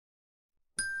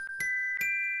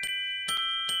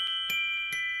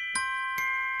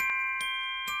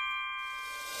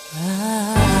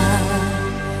I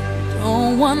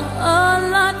don't want a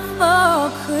lot for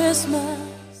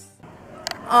Christmas.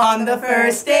 On the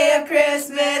first day of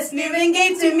Christmas, Newman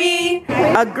gave to me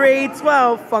a grade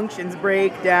 12 functions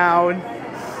breakdown.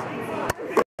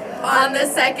 On the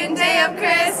second day of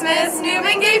Christmas,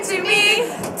 Newman gave to me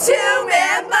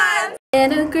 2-man buns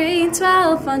And a grade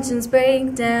 12 functions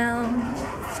breakdown.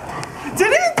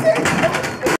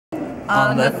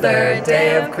 On the third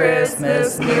day of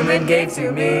Christmas, Newman gave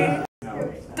to me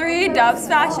 3 Dove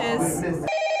Smashes.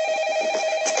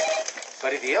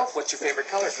 Buddy the Elf, what's your favorite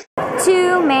color?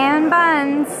 2-man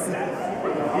buns.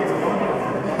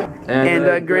 And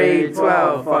a grade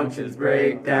 12 functions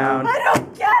breakdown. I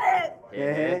don't get it!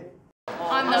 Yeah.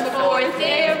 On the fourth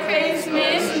day of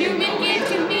Christmas, Newman gave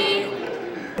to me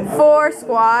 4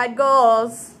 squad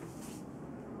goals.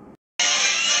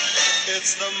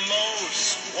 It's the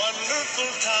most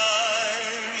wonderful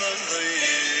time of the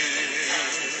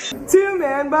year.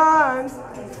 2-man buns.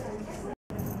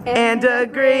 And a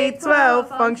grade 12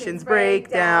 functions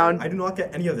breakdown. I do not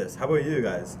get any of this. How about you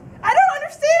guys? I don't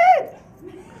understand!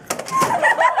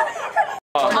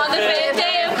 On the fifth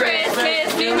day of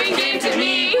Christmas, Newman gave to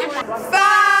me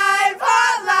 5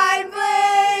 hotline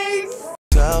blings!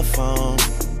 Cell phone.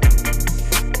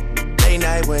 Late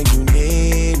night when you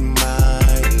need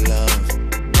my love.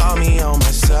 Call me on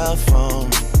my cell phone.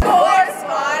 4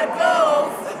 squad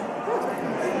goals!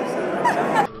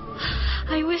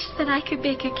 I wish that I could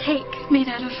bake a cake made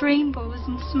out of rainbows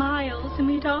and smiles and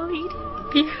we'd all eat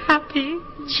it, be happy.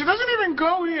 She doesn't even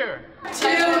go here.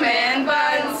 2-man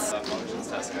buns.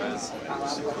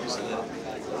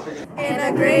 And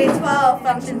a grade 12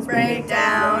 functions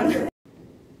breakdown.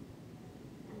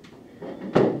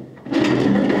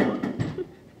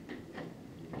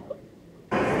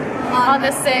 On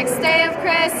the sixth day of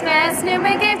Christmas,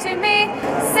 Newman gave to me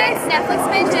 6 Netflix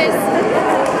binges.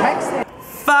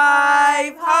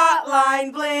 5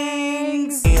 hotline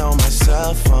blings. Me on my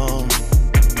cell phone.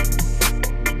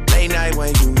 Late night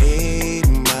when you need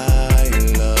my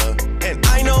love. And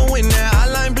I know when that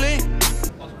hotline blink.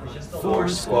 4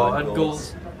 squad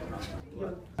goals.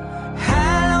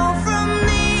 Hello from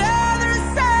the other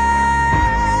side.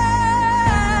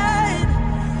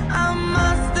 I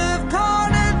must have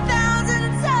called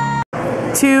 1,000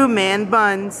 times. 2-man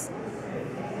buns.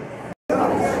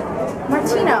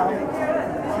 Martino.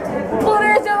 What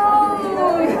are those?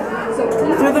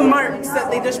 They're the marks that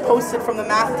they just posted from the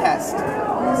math test.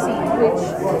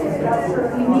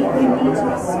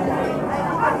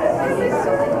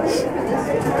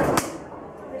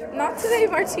 Not today,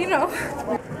 Martino.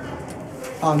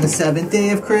 On the 7th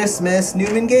day of Christmas,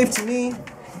 Newman gave to me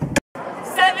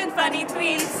 7 funny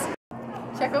tweets.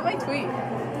 Check out my tweet.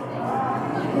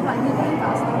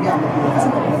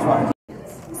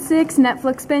 6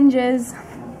 Netflix binges.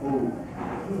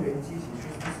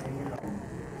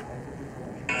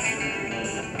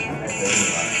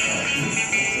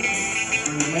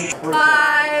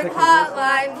 5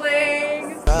 hotline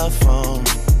blings. Cell phone.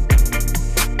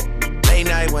 Late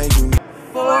night when you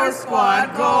 4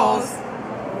 squad goals.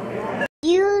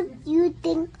 You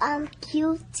think I'm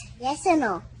cute? Yes or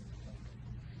no?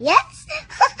 Yes?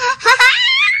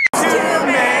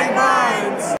 2-man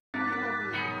buns.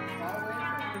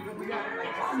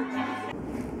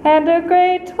 And a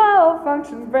grade 12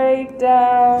 functions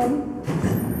breakdown.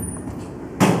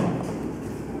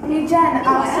 Hey Jen,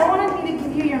 Sarah wanted me to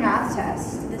give you your math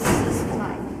test. This is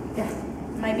mine. Yeah.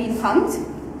 Am I being punked?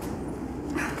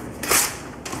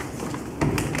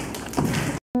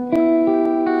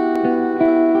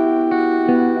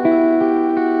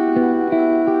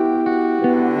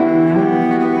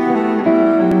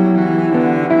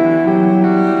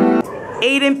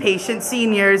 Eight impatient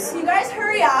seniors. You guys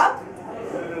hurry up.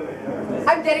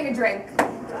 I'm getting a drink.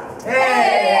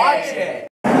 Hey, watch it.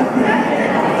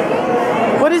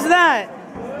 What is that?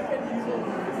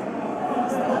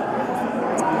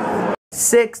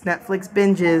 6 Netflix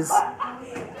binges.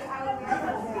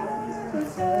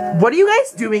 What are you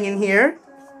guys doing in here?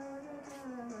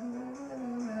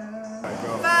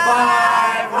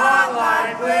 5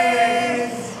 hotline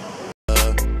blings.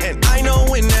 and I know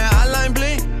when that hotline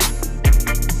blink,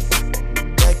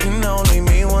 that can only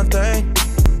mean one thing.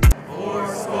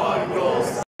 4 squad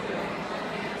goals.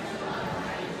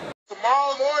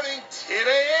 Tomorrow morning, 10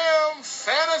 a.m.,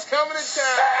 Santa's coming to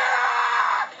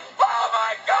town. Oh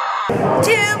my God!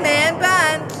 2-man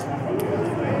buns.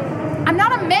 I'm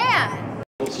not a man.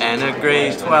 And a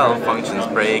grade 12 functions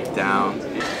breakdown.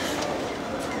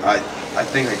 I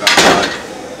think I got that.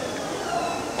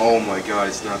 Oh my God,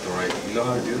 it's not the right. You know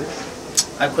how to do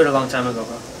this? I quit a long time ago,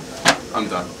 bro. I'm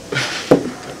done.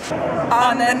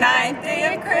 On the 9th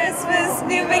day of Christmas,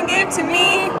 Newman gave to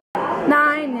me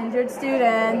 9 injured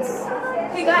students.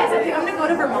 Hey guys, I think I'm gonna go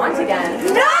to Vermont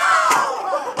again.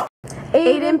 No!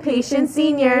 8 impatient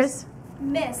seniors.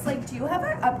 Miss, do you have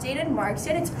our updated marks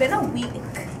yet? It's been a week.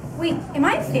 Wait, am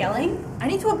I failing? I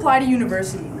need to apply to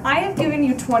university. I have given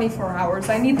you 24 hours.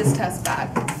 I need this test back.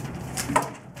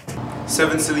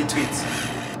 7 silly tweets.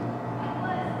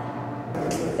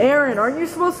 Aaron, aren't you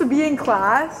supposed to be in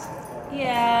class?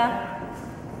 Yeah.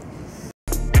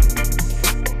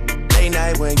 Late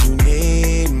night when you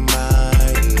need my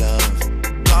love.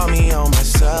 Call me on my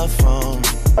cell phone.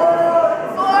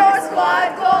 4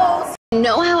 squad goals. You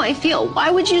know how I feel. Why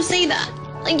would you say that?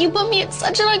 You put me in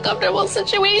such an uncomfortable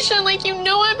situation. You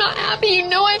know I'm not happy. You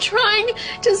know I'm trying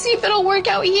to see if it'll work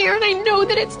out here, and I know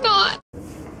that it's not.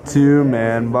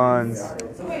 2-man buns.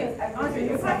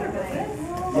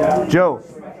 Joe.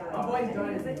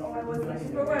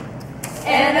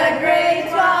 And a grade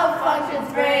 12 functions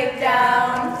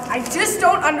breakdown. I just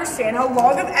don't understand how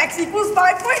log of x equals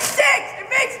 5.6. It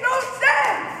makes no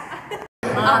sense.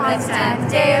 On the 10th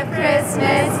day of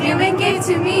Christmas, Newman gave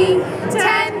to me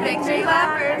 10 victory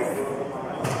lappers.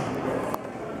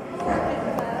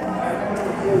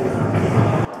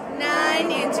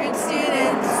 9 injured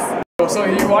students. So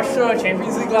you watched the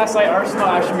Champions League last night. Arsenal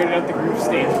actually made it out the group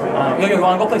stage. You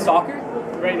want to go play soccer?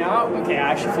 Right now? Okay,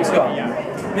 I actually feel like, yeah.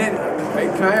 Man,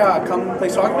 can I come play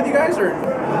soccer with you guys, or?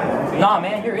 Nah,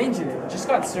 man, you're injured. You just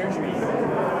got surgery.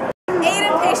 8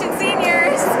 impatient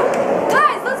seniors.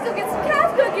 Guys, let's go get some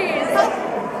calf cookies.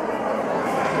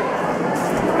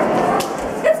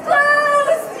 It's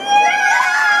closed!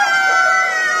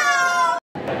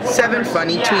 No! 7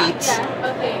 funny tweets.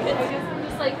 Yeah, okay. I guess I'm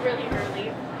just really early.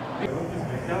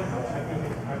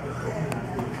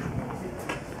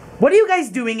 What are you guys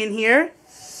doing in here?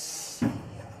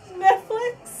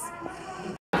 Netflix.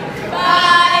 5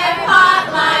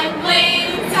 hotline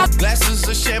bling. Glasses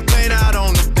of champagne out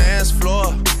on the dance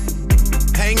floor.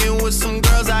 Hanging with some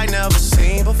girls I never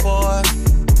seen before.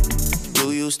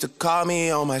 You used to call me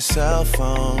on my cell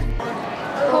phone.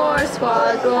 4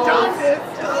 squad goals.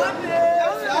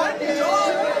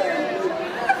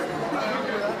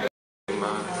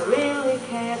 Really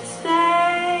can't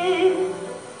stay.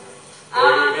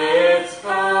 It's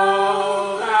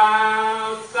cold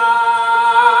outside.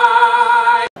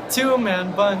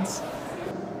 2-man buns.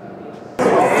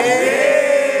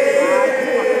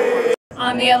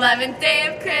 On the 11th day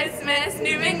of Christmas,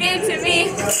 Newman gave to me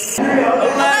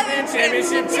 11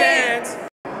 championship chance.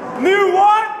 New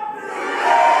what?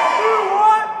 New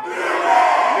what?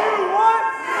 New what?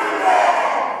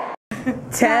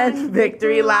 10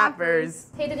 victory lappers.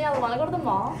 Hey Danielle, wanna go to the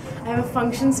mall? I have a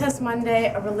functions test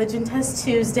Monday, a religion test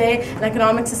Tuesday, an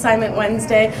economics assignment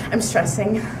Wednesday. I'm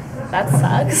stressing. That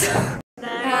sucks.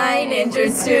 9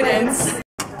 injured students.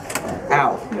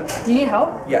 Ow. Do you need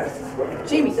help? Yeah.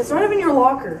 Jamie, that's not even your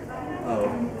locker. Oh.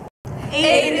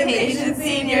 8 impatient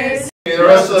seniors. Okay, the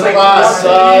rest of the class,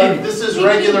 this is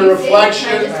regular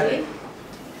reflection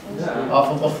off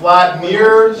of a flat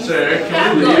mirror. Sir,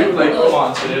 can you leave? Come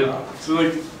on, dude. So,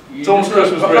 it's almost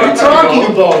Christmas break. What are you talking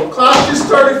about? Class just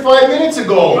started 5 minutes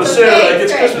ago. But sir,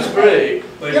 it's Christmas break.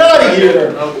 Get out of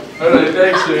here. Alright,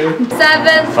 thanks, sir.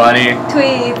 7 Funny.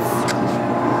 tweets.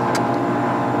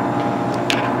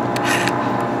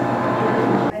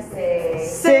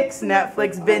 6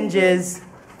 Netflix binges.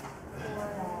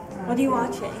 What are you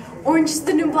watching? Orange is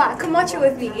the New Black. Come watch it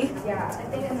with me. Yeah, I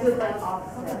think I'm with that.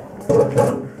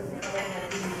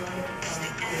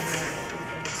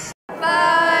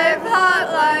 5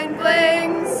 hotline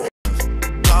blings.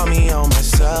 Call me on my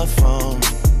cell phone.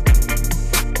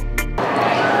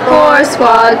 4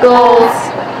 squad goals.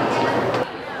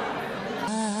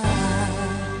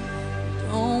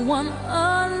 Don't want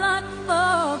a lot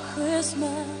for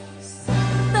Christmas.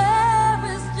 There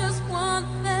is just one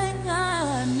thing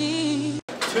I need.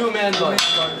 2-man buns.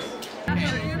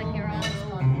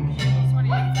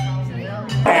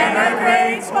 And our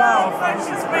grade 12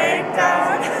 functions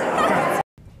breakdown.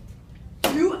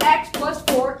 2x plus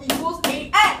 4 equals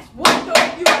 8x. What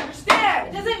don't you understand?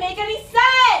 It doesn't make any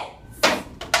sense.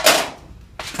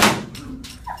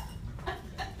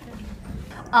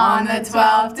 On the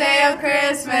 12th day of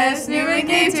Christmas, Newman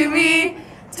gave to me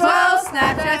 12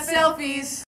 Snapchat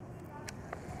selfies.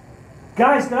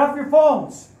 Guys, get off your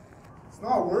phones. It's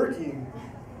not working.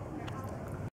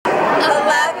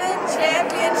 11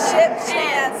 championship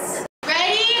chance.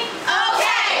 Ready?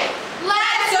 Okay.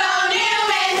 Let's go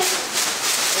Newman.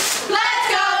 Let's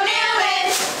go Newman.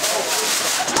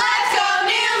 Let's go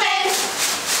Newman.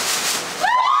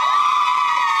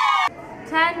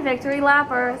 10 victory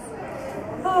lappers.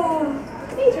 Oh.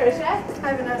 Hey Trisha.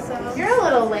 Hi Vanessa. You're a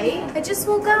little late. I just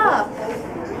woke up.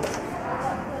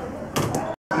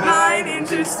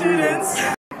 9-inch students.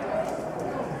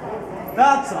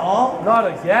 That's all. Not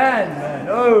again, man.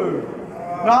 Oh.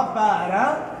 Not bad,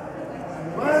 huh?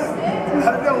 What?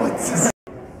 I don't know what to say.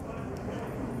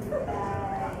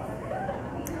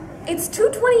 It's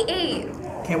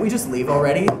 2:28. Can't we just leave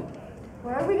already?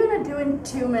 What are we gonna do in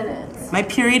 2 minutes? My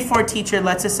period 4 teacher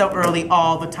lets us out early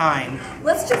all the time.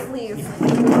 Let's just leave.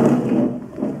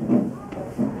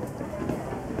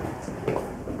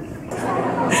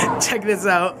 Check this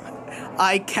out.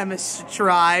 I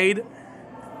chemistry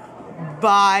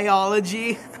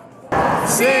biology.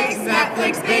 6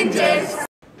 Netflix binges.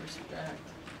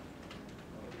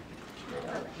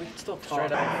 We can still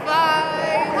straight up.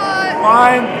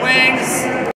 Fine wings.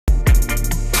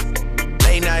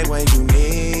 Late night when you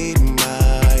need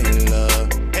my love.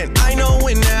 And I know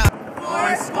when now.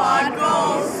 4 spot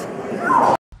goals.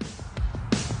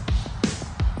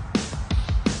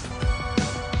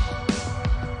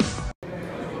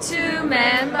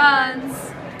 Two-man buns.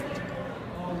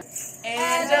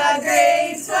 And a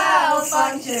grade 12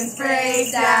 functions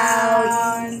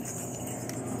breakdown.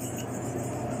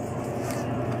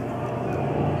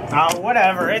 Oh,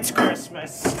 whatever. It's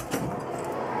Christmas.